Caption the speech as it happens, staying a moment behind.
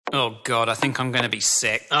Oh god, I think I'm gonna be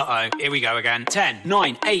sick. Uh-oh, here we go again. 10,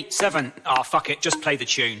 9, 8, 7. Oh, fuck it, just play the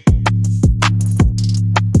tune.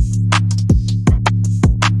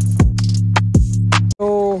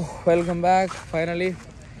 So, welcome back. Finally,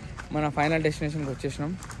 మన final destination కి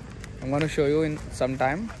వచ్చేసినాం. I'm going to show you in some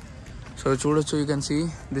time. So, చూడొచ్చు, you can see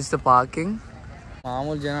this is the parking.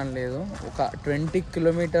 మామూలు జనాలు లేదు. ఒక 20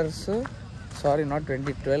 kilometers, sorry not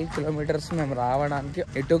 20, 12 kilometers మేము రావడానికి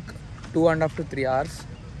it took 2.5 to 3 hours.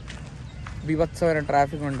 బీభత్సమైన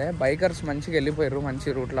ట్రాఫిక్ ఉండే. బైకర్స్ మంచిగా వెళ్ళిపోయారు మంచి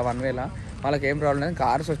రూట్లో 1 వేలో. వాళ్ళకి ఏం ప్రాబ్లం లేదు.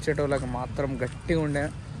 కార్స్ వచ్చేటోళ్ళకి మాత్రం గట్టిగా ఉండే.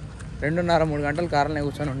 2.5-3 గంటలు కార్లనే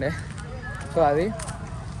కూర్చొని ఉండే. సో అది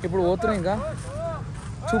ఇప్పుడు పోతున్నాం, ఇంకా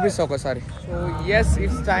చూపిస్తా ఒకసారి. So yes,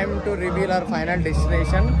 it's time to reveal hour final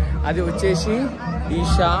destination. అది వచ్చేసి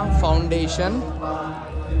ఈషా ఫౌండేషన్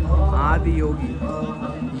ఆదియోగి.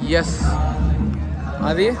 ఎస్,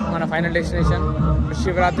 అది మన final destination.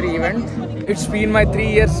 Shivaratri event. It's been my 3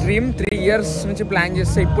 years dream. 3 years నుంచి ప్లాన్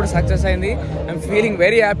చేస్తే ఇప్పుడు సక్సెస్ అయింది. I'm feeling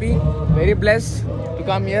very happy, very blessed to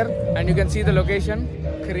come here. And you can see the location.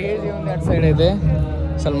 Crazy ఉంది అటు సైడ్ అయితే,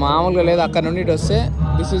 అసలు మామూలుగా లేదు. అక్కడ నుండి ఇటు వస్తే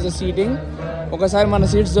దిస్ ఈజ్ ద సీటింగ్. ఒకసారి మన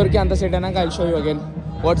సీట్స్ దొరికి అంత సెట్ అయినాక I show you again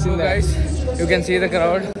what's in the guys. You can see the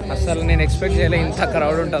crowd. అసలు నేను ఎక్స్పెక్ట్ చేయలే ఇంత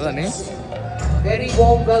క్రౌడ్ ఉంటుందని.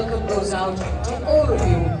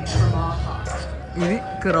 ఇది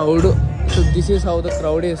crowd. So this is how the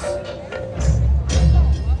crowd is.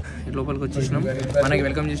 లోపలికి వచ్చేసినాం. మనకి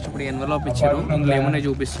వెల్కమ్ చేసినప్పుడు ఎన్వలప్ ఇచ్చారు. ఇందులో ఏమన్నా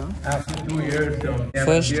చూపిస్తాం.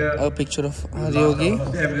 First picture of Adiyogi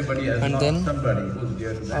and then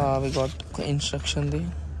we got instruction. The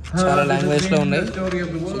చాలా లాంగ్వేజ్లో ఉన్నాయి.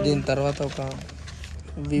 సో దీని తర్వాత ఒక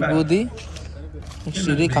విభూది, నెక్స్ట్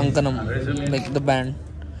ఇది కంకణం, లైక్ ద బ్యాండ్.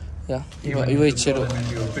 యా, ఇవి ఇచ్చారు.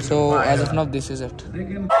 So as of now this is it.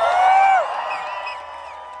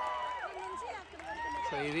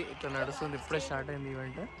 So ఇది ఇట్లా నడుస్తుంది. ఇప్పుడే స్టార్ట్ అయింది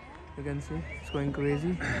event. You can see it's going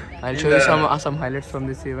crazy. I'll show you some highlights from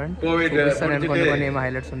this event. నేను కొన్ని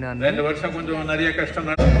highlights ఉన్నాయి అన్న. 2 ವರ್ಷ కొంచెం నరియా కష్టం.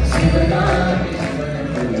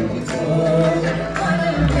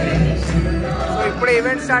 సో ఇప్పుడు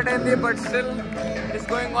ఈవెంట్ స్టార్ట్ అయింది, but still it's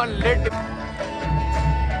going on lit.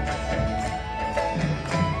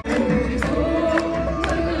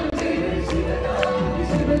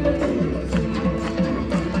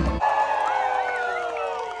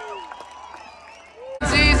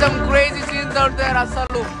 Some crazy scenes out there.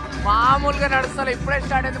 అసలు మామూలుగా నడుస్తారు. ఇప్పుడే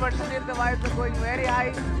స్టార్ట్ అయింది, but still the vibes are going very high.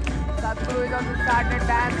 Sadhguru is also started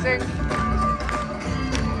dancing.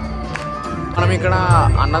 మనం ఇక్కడ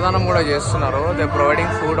అన్నదానం కూడా చేస్తున్నారు. They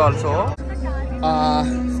providing food also.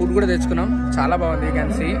 Food కూడా తెచ్చుకున్నాం. చాలా బాగుంది. You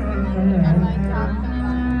can see.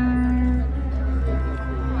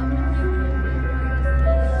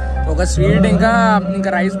 ఒక స్వీట్ ఇంకా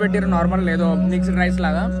రైస్ పెట్టారు. నార్మల్ లేదో మిక్స్డ్ రైస్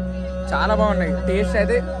లాగా. చాలా బాగున్నాయి. టేస్ట్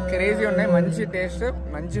అయితే క్రేజీ ఉన్నాయి. మంచి టేస్ట్,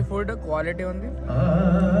 మంచి ఫుడ్, క్వాలిటీ ఉంది.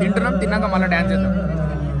 తింటున్నాం. తిన్నాక మళ్ళీ డ్యాన్స్ చేద్దాం.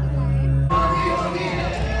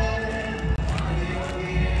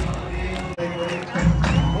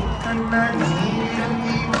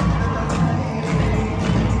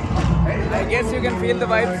 I guess you can feel the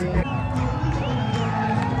vibes.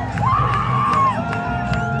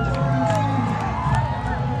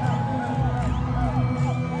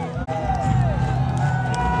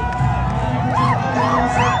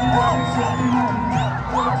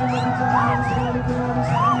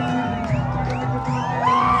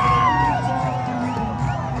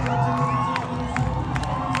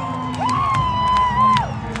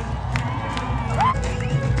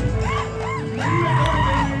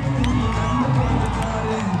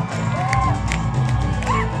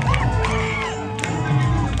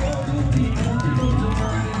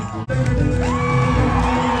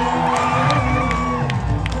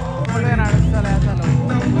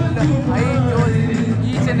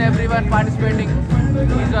 Everyone participating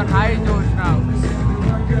is on high josh now.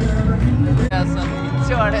 అసలు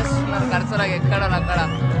పిచ్చి పడేస్తున్నారు ఖర్చులకు ఎక్కడ అక్కడ.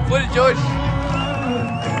 ఫుల్ జోష్.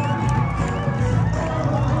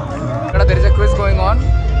 ఇక్కడ there is a quiz going on.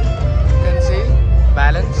 You can see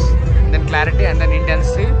balance, then clarity and then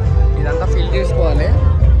intensity. ఇదంతా fill చేసుకోవాలి.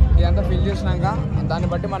 ఇదంతా ఫిల్ చేసినాక దాన్ని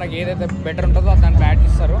బట్టి మనకి ఏదైతే బెటర్ ఉంటుందో దాన్ని బ్యాట్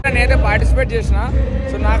ఇస్తారు. నేనైతే పార్టిసిపేట్ చేసిన.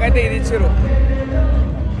 సో నాకైతే ఇది ఇచ్చారు.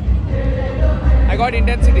 I got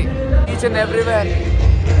intensity each and everywhere.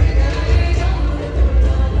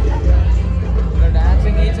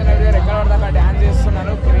 Dancing each and everywhere. ఎక్కడ పడతా డాన్స్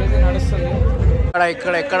చేస్తున్నారు. క్రేజీ నడుస్తుంది.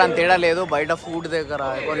 ఇక్కడ అని తేడా లేదు. బయట ఫుడ్ దగ్గర,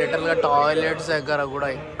 లిటరల్ గా టాయిలెట్స్ దగ్గర కూడా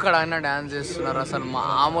ఎక్కడైనా డాన్స్ చేస్తున్నారు. అసలు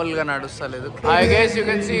మామూలుగా నడుస్తలేదు. I guess you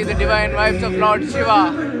can see the divine vibes of Lord Shiva.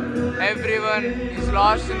 Everyone is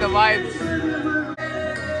lost in the vibes.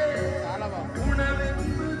 చాలా బాగుంది.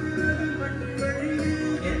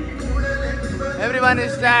 Everyone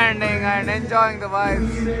is standing and enjoying the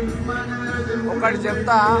vibes. ఒకటి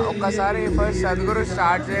చెప్తా ఒక్కసారి ఫస్ట్ సద్గురు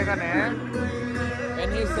స్టార్ట్ చేయగానే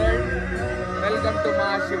when he said welcome to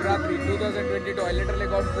Mahashivratri 2022 I literally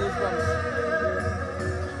got goosebumps.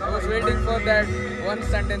 I was waiting for that one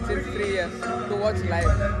sentence in 3 years to watch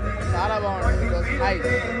live. చాలా బాగుంది. It was nice.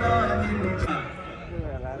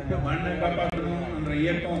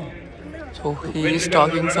 So he is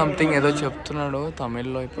talking something ఏదో చెప్తున్నాడు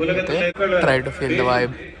తమిళ్లో. ఇప్పుడైతే try to feel the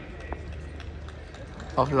vibe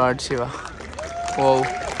of Lord Shiva. Wow.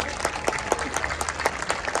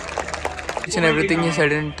 Each and everything he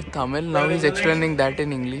said in Tamil. Now he is explaining that in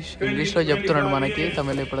English. English లో చెప్తున్నాడు మనకి,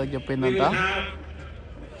 తమిళ్ ఇప్పటిదాకా చెప్పిందంతా.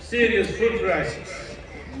 Serious food crisis.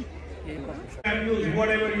 Use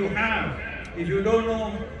whatever you have. If you don't know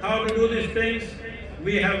how to do these things,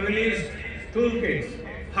 we have released toolkits.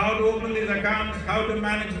 How to open these accounts, how to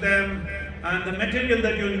manage them, and the material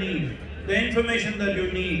that you need, the information that you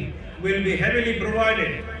need will be heavily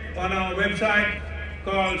provided on our website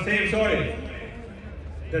called Save Soil.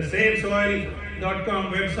 The SaveSoil.com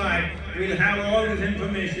website will have all this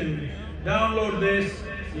information. Download this,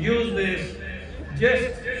 use this. Just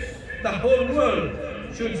the whole world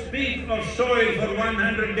should speak of soil for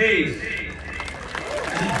 100 days.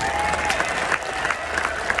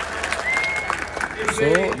 So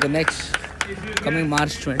the next coming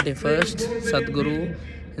March 21st, Sadhguru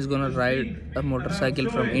is going to ride a motorcycle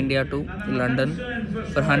from India to London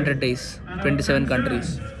for 100 days, 27 countries.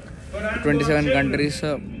 27 countries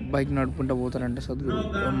bike నడుపుకుంటూ పోతారంట Sadhguru.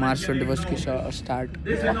 March 21st start.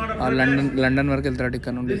 London వరకు వెళ్తాడు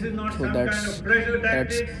ఇక్కడ నుండి. So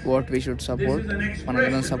that's what we should support.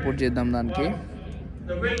 మనం support చేద్దాం దానికి.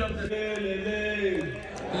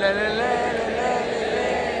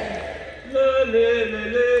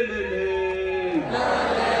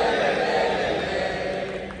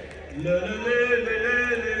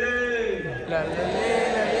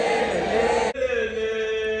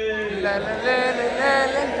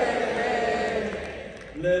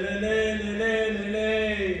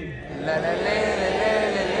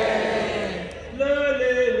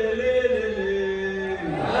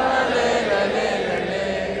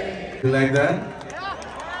 You like that?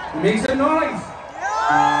 Make some noise!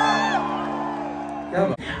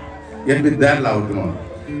 Get with that loud, come on.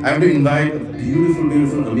 I have to invite a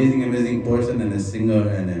beautiful, amazing person and a singer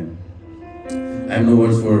and I have no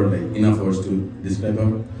words for, enough words to describe her.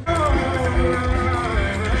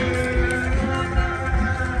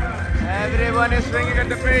 Everyone is swinging at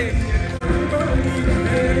the face.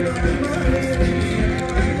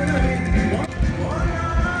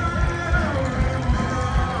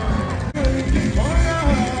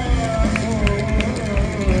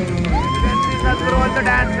 Sadhguru also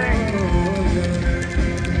dancing.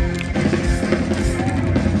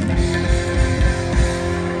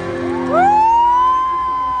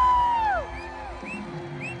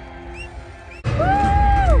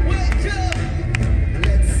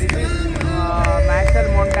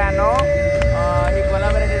 He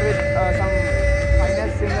collaborated with some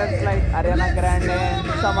finest singers like Ariana Grande and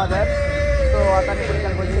some others. So Atani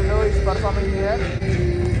Purikalpochillo is performing here,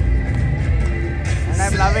 and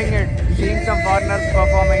I'm loving it, seeing some foreigners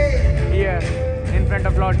performing here in front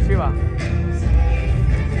of Lord Shiva.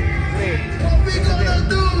 Great.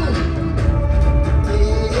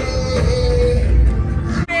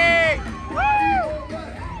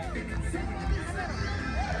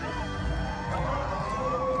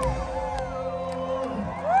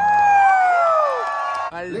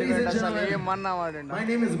 My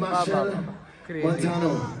name is Marshall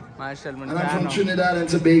Montano. Marshall And I'm from Montano. Trinidad and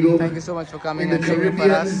Tobago. Thank you so much for coming in the and singing for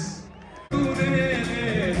Caribbean. us.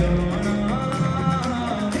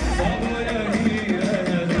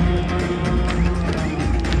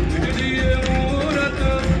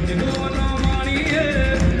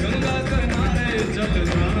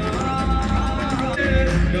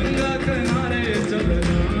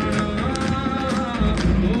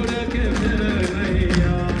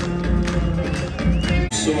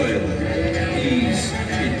 Soil is,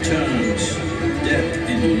 it turns death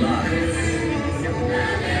into life.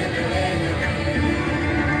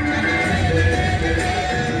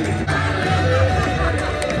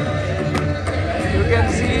 You can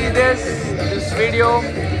see this video.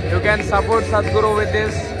 You can support Sadhguru with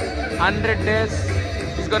this 100 days.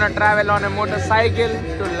 He's gonna travel on a motorcycle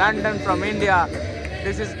to London from India.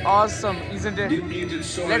 This is awesome, isn't it? Depleted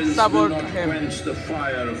soils Let's support will not him. quench the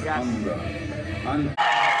fire of hunger.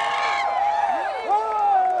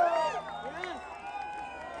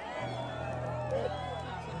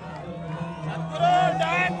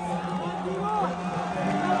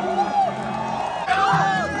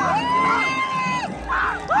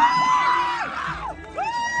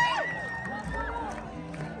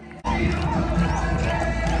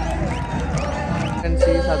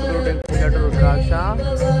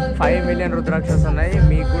 5 million రుద్రాక్షస్ ఉన్నాయి.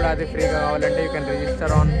 మీకు కూడా అది ఫ్రీగా కావాలంటే you can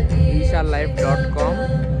register on ishalife.com.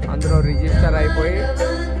 అందులో register అయిపోయి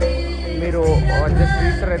మీరు just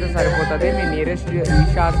register అయితే సరిపోతుంది. మీ నియరెస్ట్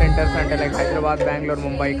ఈషా సెంటర్స్ అంటే లైక్ హైదరాబాద్, బెంగళూరు,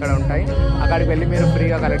 ముంబై ఇక్కడ ఉంటాయి. అక్కడికి వెళ్ళి మీరు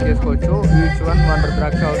ఫ్రీగా కలెక్ట్ చేసుకోవచ్చు. ఈచ్ వన్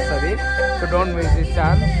రుద్రాక్ష వస్తుంది. So don't miss this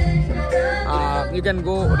chance. You can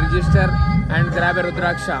go register and grab a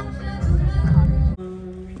rudraksha.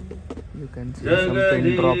 You can see some pin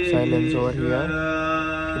drop silence over here.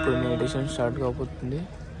 ఇప్పుడు మెడిటేషన్ స్టార్ట్ కాబోతుంది.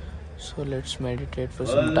 So let's meditate for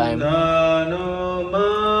some time.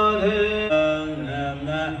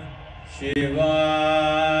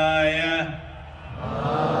 Shivaya.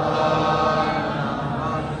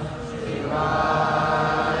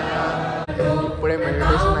 ఇప్పుడే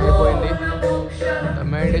meditation అయిపోయింది.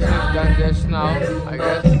 Meditation is done just now I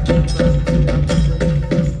guess.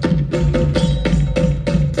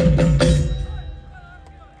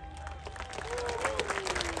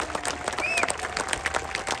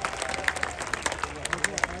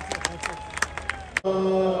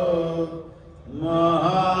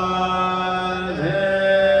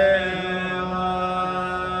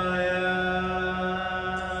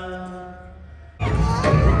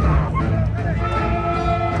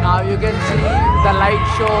 Now you can see the light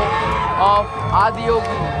show of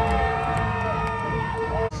Adiyogi.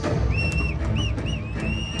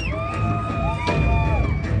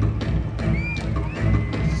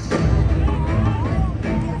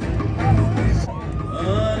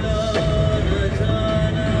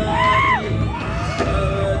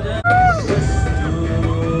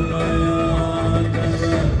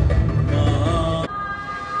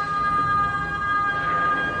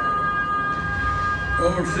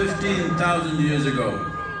 Over 15,000 years ago,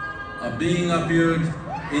 a being appeared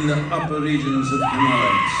in the upper regions of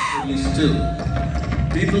Himalayas. Still,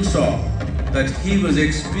 people saw that he was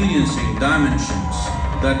experiencing dimensions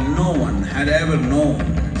that no one had ever known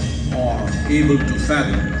or able to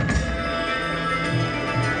fathom.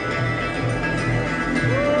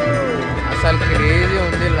 Asal crazy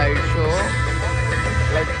on the light show.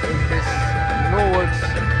 Like this, no words.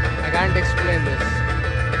 I can't explain this.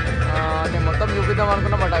 నేను మొత్తం చూపిద్దాం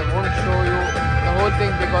అనుకున్నా, but I won't show you the whole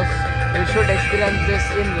thing because you should experience this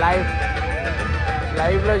in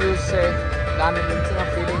లైవ్లో చూస్తే దాన్ని మించిన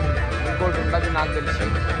feeling ఇంకోటి ఉంటుంది నాకు తెలిసి.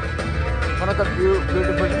 One of the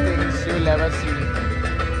beautiful things you will ever see.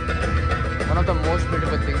 One of the most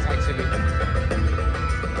beautiful things actually.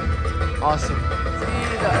 Awesome.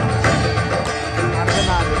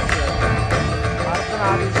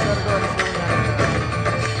 Ardhanarishwar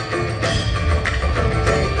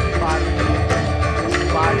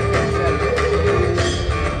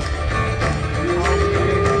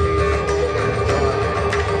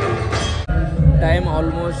time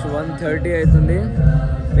almost 1:30 అవుతుంది.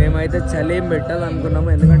 మేమైతే చలి ఏం పెట్టాలి అనుకున్నాము,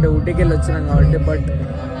 ఎందుకంటే ఊటీకి వెళ్ళి వచ్చినాం కాబట్టి. బట్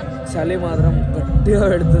చలి మాత్రం గట్టిగా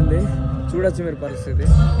పెడుతుంది. చూడొచ్చు మీరు పరిస్థితి.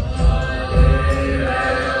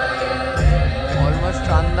 ఆల్మోస్ట్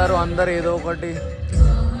అందరూ ఏదో ఒకటి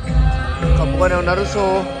కప్పుకొని ఉన్నారు. So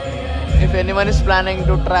if anyone is planning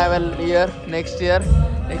to travel next year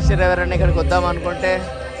ఎవరైనా ఇక్కడికి వద్దాం అనుకుంటే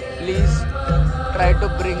please try to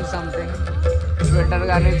bring something. Sweater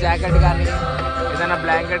కానీ, జాకెట్ కానీ, ఏదైనా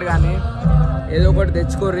బ్లాంకెట్ కానీ ఏదో ఒకటి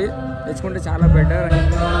తెచ్చుకుంటే చాలా బెటర్.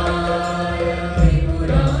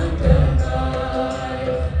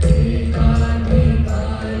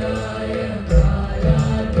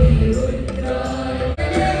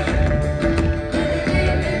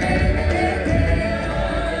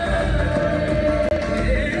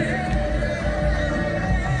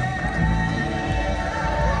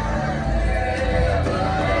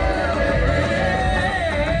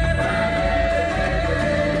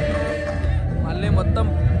 మొత్తం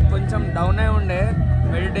కొంచెం డౌన్ అయి ఉండే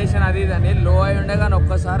మెడిటేషన్ అది ఇదని, లో అయి ఉండే. కానీ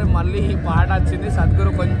ఒక్కసారి మళ్ళీ ఈ పాట వచ్చింది.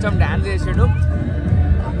 సద్గురు కొంచెం డ్యాన్స్ చేసాడు,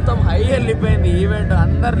 మొత్తం హై వెళ్ళిపోయింది ఈవెంట్.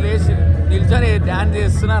 అందరు లేచి నిల్చొని డ్యాన్స్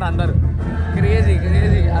చేస్తున్నారు అందరు. క్రేజీ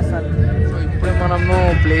అసలు. సో ఇప్పుడు మనము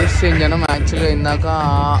ప్లేస్ చేంజ్ అయినాం. యాక్చువల్గా ఇందాక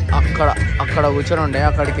అక్కడ కూర్చొని ఉండే,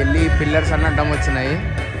 అక్కడికి వెళ్ళి పిల్లర్స్ అన్నీ అడ్డం వచ్చినాయి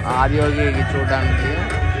ఆదియోగి చూడడానికి.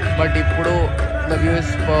 బట్ ఇప్పుడు ద వ్యూ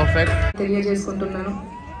ఇస్ పర్ఫెక్ట్. తెలియజేసుకుంటున్నాను.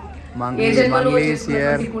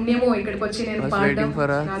 పుణ్యము ఇక్కడికి వచ్చి నేను పాడడం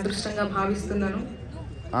నా అదృష్టంగా భావిస్తున్నాను.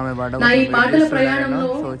 నా ఈ పాటల ప్రయాణంలో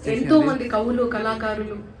ఎంతో మంది కవులు,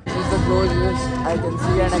 కళాకారులు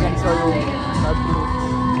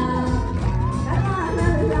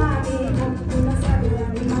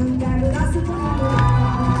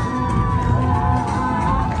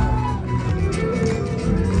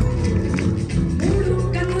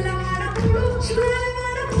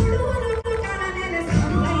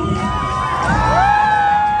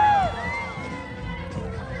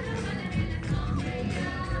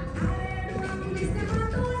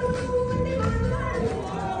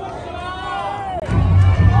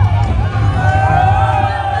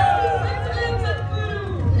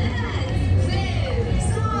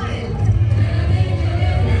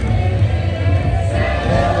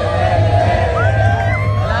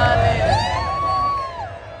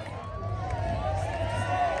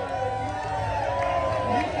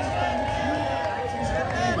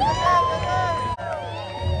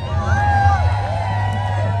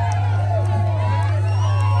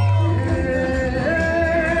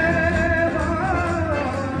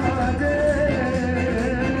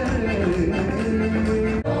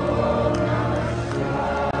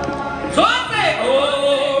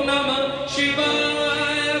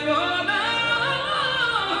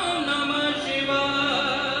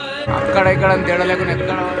అక్కడ ఇక్కడ తేడా లేకుండా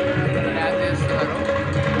ఎక్కడ డ్యాన్స్ చేస్తున్నారు,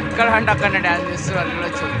 ఇక్కడ అంటే అక్కడనే డ్యాన్స్ చేస్తున్నారు.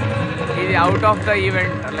 చూడొచ్చు, ఇది out of the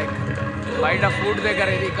event, like బయట ఫుడ్ దగ్గర,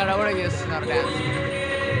 ఇది ఇక్కడ కూడా చేస్తున్నారు డ్యాన్స్.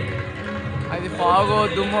 అది ఫాగో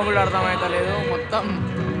దుమ్మో కూడా అర్థమవుతలేదు, మొత్తం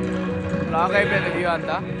బ్లాక్ అయిపోయింది వ్యూ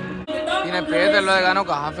అంతా. ఈయన పేరు తెలియదు కానీ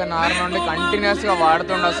ఒక హాఫ్ అన్ అవర్ నుండి కంటిన్యూస్గా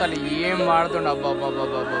వాడుతుండే, అసలు ఏం వాడుతుండే,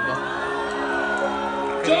 అబ్బాబ్బాబ్బాబ్బా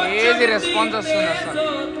క్రేజీ రెస్పాన్స్ వస్తుంది అసలు.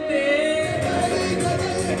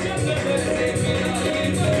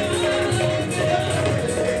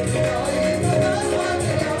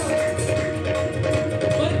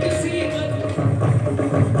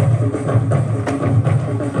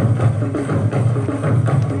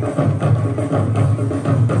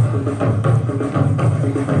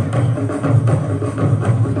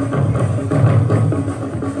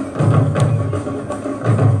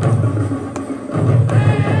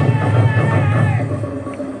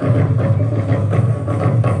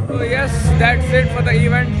 That's it for the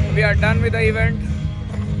event. We are done with the event.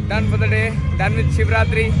 Done for the day. Done with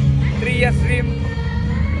Shivratri. 3 years dream.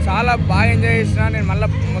 చాలా బాగా ఎంజాయ్ చేసిన. నేను మళ్ళీ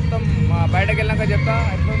మొత్తం బయటకు వెళ్ళాక చెప్తా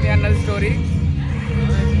ఎట్లుంది అన్నది story.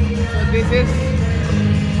 So this is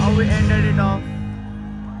how we ended it of.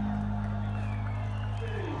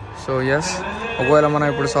 So yes, ఒకవేళ మనం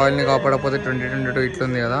ఇప్పుడు సాయిల్ని కాపాడకపోతే 2022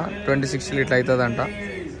 ఇట్లుంది కదా, 2060 ఇట్లా అవుతుందంట.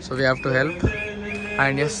 So we have to help.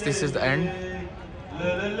 And yes, this is the end.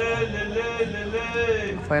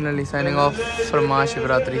 Finally signing off from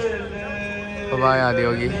Mahashivratri. Bye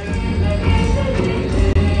Adiyogi.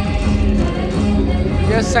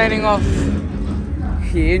 Just signing off.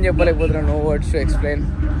 ఏం చెప్పలేకపోతున్నా, no words to explain.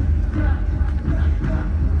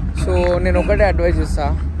 So నేను ఒకటే అడ్వైజ్ ఇస్తా,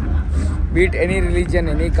 beat any religion,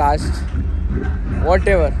 any cost, what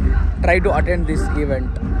ever, try to attend this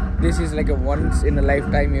event. This is like a once in a life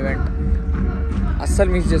time event.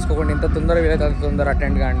 అస్సలు miss చేసుకోకండి, ఎంత తొందరగా వీలైతే అంత తొందర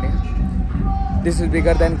అటెండ్ కాండి. This is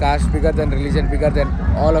bigger than cost, bigger than religion, bigger than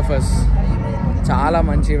all of us. చాలా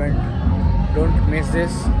మంచి event, don't miss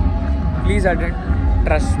this. Please attend,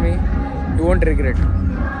 trust me, you won't regret.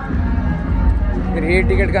 మీరు ఏ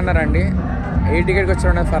టికెట్ కన్నా రండి, ఏ టికెట్కి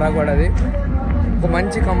వచ్చి ఫరాక్ పడది. ఒక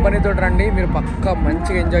మంచి కంపెనీతో రండి, మీరు పక్కా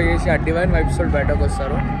మంచిగా ఎంజాయ్ చేసి ఆ డివైన్ వైబ్స్ తోటి బయటకు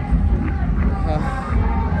వస్తారు.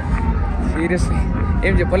 సీరియస్లీ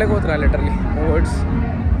ఏం చెప్పలేకపోతున్నా, literally no words.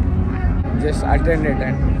 Just attend it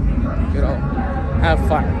and you know have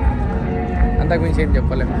fun, అంతకు మించి ఏం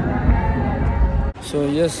చెప్పలేము. సో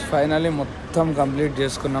ఎస్, ఫైనల్లీ మొత్తం కంప్లీట్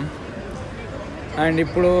చేసుకున్నాం. అండ్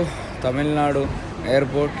ఇప్పుడు Tamil Nadu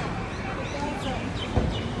airport.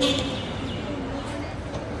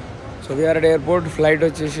 So we are at airport. Flight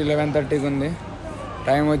వచ్చేసి 11:30కి ఉంది,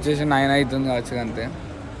 టైం వచ్చేసి 9 అవుతుంది కావచ్చు. అంతే,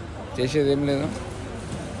 చేసేది ఏం లేదు.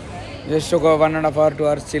 జస్ట్ ఒక 1.5 hours 2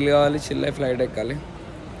 hours చిల్ కావాలి, చిల్ అయి ఫ్లైట్ ఎక్కాలి.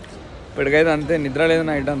 ఇప్పటికైతే అంతే, నిద్ర లేదు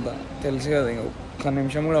నైట్ అంతా, తెలుసు కదా. ఇంకా ఒక్క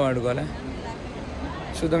నిమిషం కూడా పడుకోవాలి.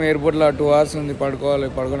 చూద్దాం, ఎయిర్పోర్ట్లో 2 hours ఉంది,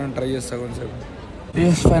 పడుకోవాలని ట్రై చేస్తా కొంచెంసేపు.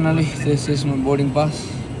 Yes, finally this is my boarding pass.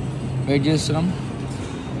 Wait చేస్తున్నాం.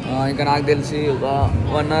 ఇంకా నాకు తెలిసి ఒక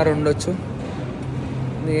 1 hour ఉండొచ్చు.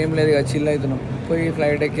 ఏం లేదు, ఇక చిల్ అవుతున్నాం. పోయి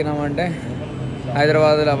ఫ్లైట్ ఎక్కినామంటే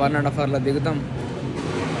హైదరాబాద్లో 1.5 hours దిగుతాం.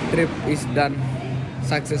 Trip is done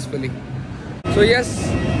successfully. So yes,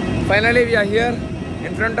 finally we are here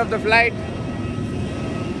in front of the flight.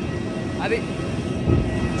 అది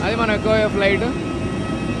మనం ఎక్కువ ఫ్లైట్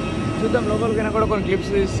చూద్దాం. లోపలికైనా కూడా కొన్ని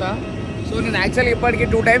క్లిప్స్ తీస్తా. సో నేను యాక్చువల్లీ ఇప్పటికీ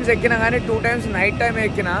 2 times ఎక్కినా, కానీ 2 times నైట్ టైం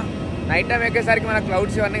ఎక్కినా. నైట్ టైం ఎక్కేసరికి మన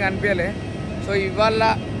క్లౌడ్స్ ఇవన్నీ కనిపించలే. సో ఇవాళ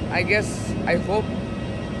I hope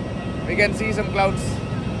we can see some clouds.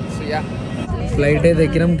 So yeah, flight అయితే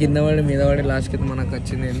ఎక్కినాం, కింద పడి మీద పడి లాస్ట్కి మనకు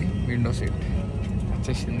వచ్చింది విండో సీట్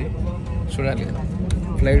వచ్చేసింది. చూడాలి,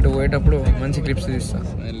 ఫ్లైట్ పోయేటప్పుడు మంచి క్లిప్స్ తీస్తా.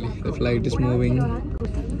 ద ఫ్లైట్ ఇస్ మూవింగ్,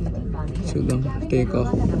 చూద్దాం. టేక్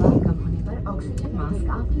ఆఫ్,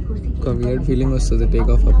 ఒక వియర్డ్ ఫీలింగ్ వస్తుంది టేక్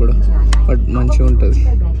ఆఫ్ అప్పుడు, బట్ మంచిగా ఉంటుంది,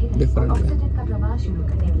 different.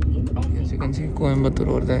 You can see Coimbatore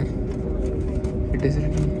over there, it is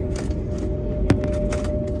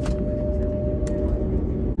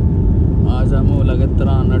ఆజాము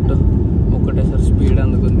లగత్తరా అన్నట్టు ఒకటేసారి స్పీడ్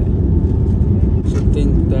అందుకుంది. So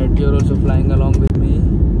think that you're also flying along with me.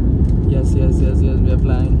 Yes, we are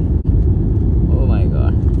flying. Oh my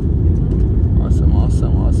god,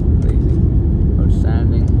 awesome, crazy,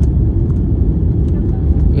 outstanding.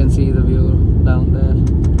 You can see the view down there.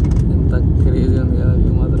 Inta crazy undi kada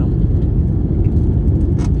view matram.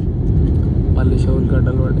 Malli showul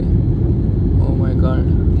kaddalu padi. Oh my god,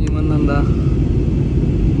 ఏమన్నా.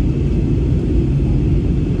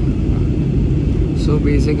 So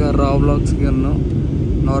బేసిక్గా రా బ్లాగ్స్కి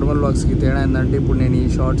normal బ్లాగ్స్కి తేడా ఏంటంటే, ఇప్పుడు నేను ఈ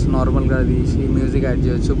shorts నార్మల్గా తీసి మ్యూజిక్ యాడ్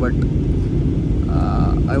చేయొచ్చు, but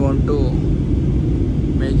I want to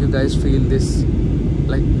make you guys feel this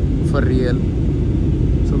like for real.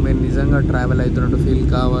 So మీరు నిజంగా ట్రావెల్ అవుతున్నట్టు ఫీల్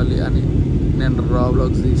కావాలి అని నేను రా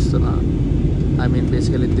వ్లాగ్స్ తీస్తున్నా. I mean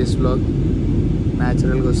basically this vlog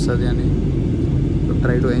న్యాచురల్గా వస్తుంది అని.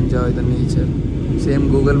 Try to enjoy the nature. Same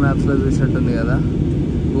Google మ్యాప్స్లో చూసినట్టుంది కదా,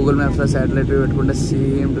 గూగుల్ మ్యాప్స్లో శాటిలైట్ వ్యూ పెట్టుకుంటే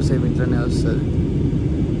సేమ్ టు సేమ్ ఇట్లనే వస్తుంది.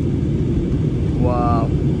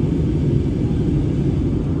 వావ్,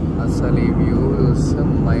 అసలు ఈ వ్యూ చూస్తే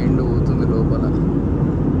మైండ్ పోతుంది లోపల.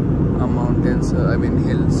 ఆ మౌంటైన్స్, ఐ మీన్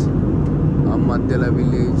హిల్స్, ఆ మధ్యలో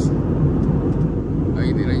విలేజ్,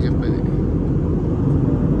 ఇది నేను చెప్పేది.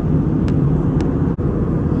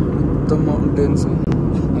 మొత్తం మౌంటైన్స్,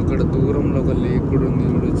 అక్కడ దూరంలో ఒక లేక్ కూడా ఉంది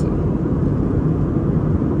చూడొచ్చు.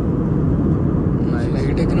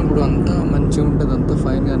 లైట్ ఎక్కినప్పుడు అంతా మంచిగా ఉంటుంది, అంతా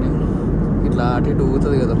ఫైన్. కానీ ఇట్లా అటు ఇటు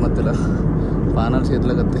ఊగుతుంది కదా మధ్యలో, పానాలు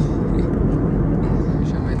చేతులకు వస్తాయి.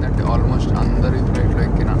 విషయం ఏంటంటే ఆల్మోస్ట్ అందరు ఈ ఫ్లైట్లో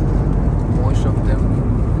ఎక్కిన, most of them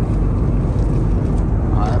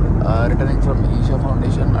returning from Isha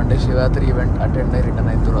foundation. అంటే శివరాత్రి ఈవెంట్ అటెండ్ అయ్యి రిటర్న్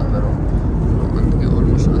అవుతారు అందరూ. అందుకే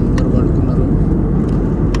ఆల్మోస్ట్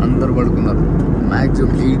అందరు పడుకున్నారు.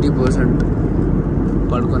 మ్యాక్సిమం 80%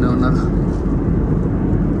 పడుకునే ఉన్నారు.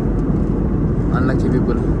 అన్లక్కీ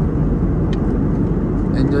పీపుల్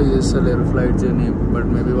ఎంజాయ్ చేస్తలేరు ఫ్లైట్ జర్నీ. బట్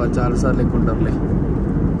మేబీ వాళ్ళు చాలాసార్లు ఎక్కుంటారులే.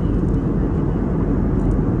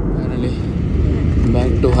 Finally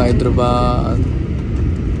back to Hyderabad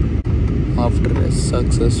after a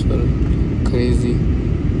successful crazy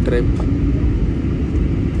trip.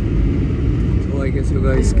 So I guess you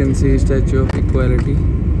guys can see statue of equality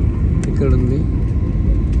ఇక్కడ ఉంది,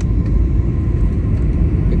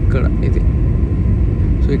 ఇక్కడ ఇది.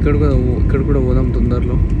 సో ఇక్కడ కూడా పోదాం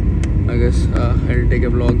తొందరలో. I guess I'll take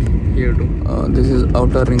a vlog here too. This is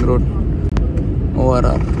outer ring road,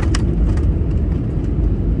 ORR.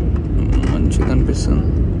 మంచిగా కనిపిస్తుంది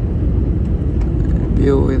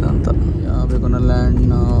వ్యూ ఇదంతా. we're gonna land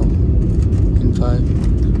now in 5,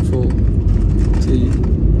 4, 3,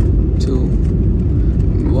 2,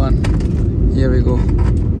 1. Here we go.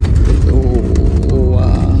 Oh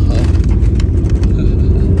wow.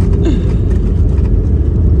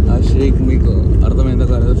 ఆ షేక్ మీకు అర్థమైందా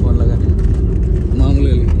కాలేదా ఫోన్లో? కానీ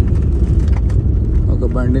మామూలుగా ఒక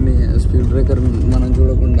బండిని స్పీడ్ బ్రేకర్ మనం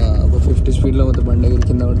చూడకుండా ఒక 50 స్పీడ్లో పోతే బండి ఎగిరి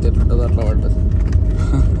కింద పడితే ఎట్లుంటుందో అట్లా పడ్డది.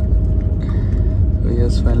 So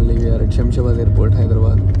yes, finally we are at Shamshabad airport,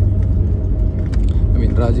 Hyderabad. I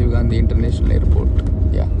mean Rajiv Gandhi international airport.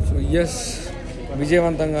 Yeah, so yes,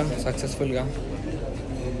 విజయవంతంగా సక్సెస్ఫుల్గా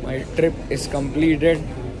my trip is completed.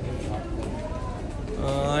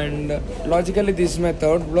 And logically this is my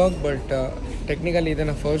third vlog, but technically it's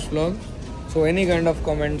my first vlog. So any kind of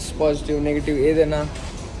comments, positive, negative, edaina,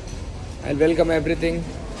 I'll welcome everything.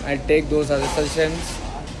 I'll take those as suggestions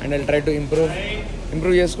and I'll try to improve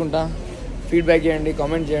cheskunta. Feedback cheyandi,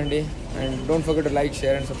 comment cheyandi, and don't forget to like,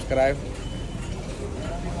 share and subscribe.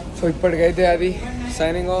 So ippatikaithe adi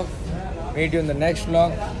signing off. Meet you in the next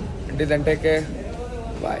vlog. Until then, take care.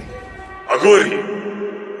 Bye. Agori.